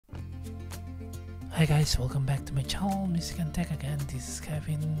Hi guys, welcome back to my channel, Music and Tech again. This is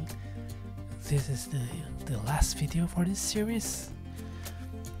Kevin. This is the last video for this series.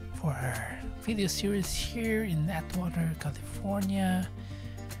 For our video series here in Atwater, California,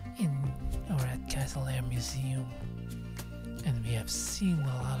 at Castleair Museum. And we have seen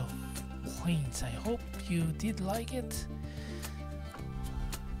a lot of planes. I hope you did like it.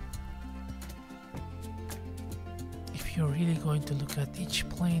 If you're really going to look at each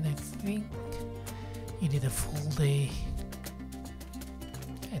plane, I think you need a full day.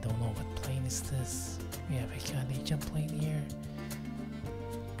 I don't know what plane is this. We have a Canadian plane here.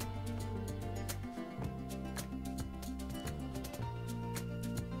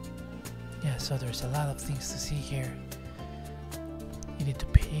 Yeah, so there's a lot of things to see here. You need to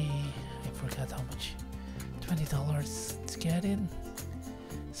pay, I forgot how much, $20 to get in.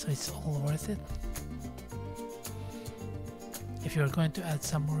 So it's all worth it. If you're going to add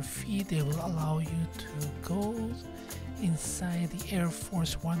some more fee, they will allow you to go inside the Air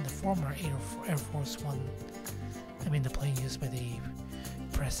Force One, the former Air Force One. I mean the plane used by the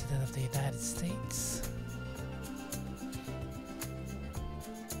President of the United States.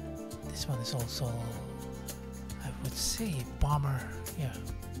 This one is also, I would say, bomber. Yeah,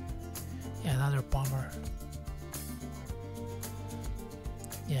 another bomber.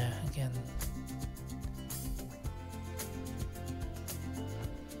 Yeah, again.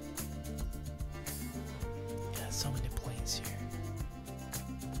 So many planes here.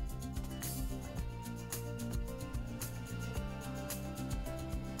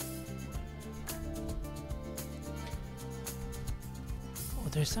 Oh,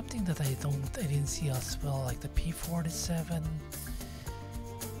 there's something that I didn't see as well, like the P-47.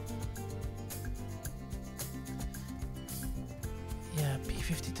 Yeah,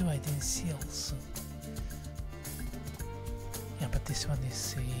 P-52 I didn't see also. Yeah, but this one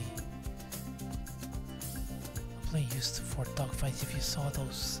is a plane used for dogfights. If you saw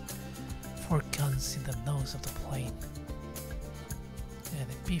those 4 guns in the nose of the plane. And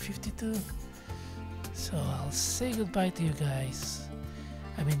the P-52. So I'll say goodbye to you guys.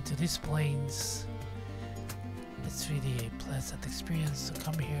 I mean to these planes. It's really a pleasant experience to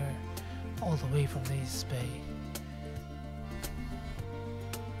come here all the way from the East Bay.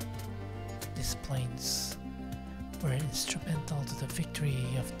 These planes were instrumental to the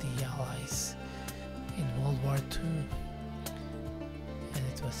victory of the Allies in World War II, and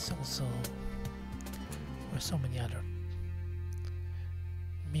it was also for so many other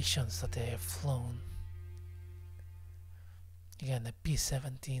missions that they have flown. Again, the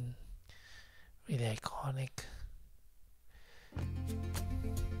P-17, really iconic.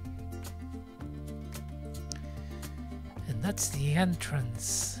 And that's the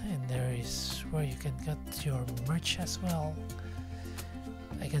entrance, and there is where you can get your merch as well.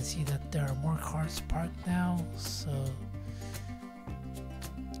 I can see that there are more cars parked now, so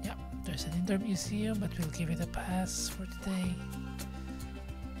yeah, there's an indoor museum, but we'll give it a pass for today.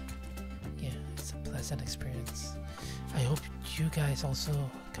 Yeah, it's a pleasant experience. I hope you guys also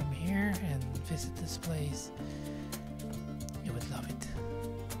come here and visit this place. You would love it.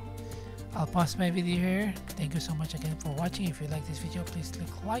 I'll pause my video here. Thank you so much again for watching. If you like this video, please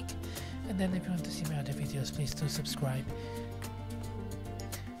click like, and then if you want to see my other videos, please do subscribe.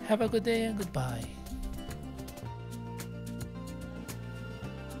 Have a good day and goodbye.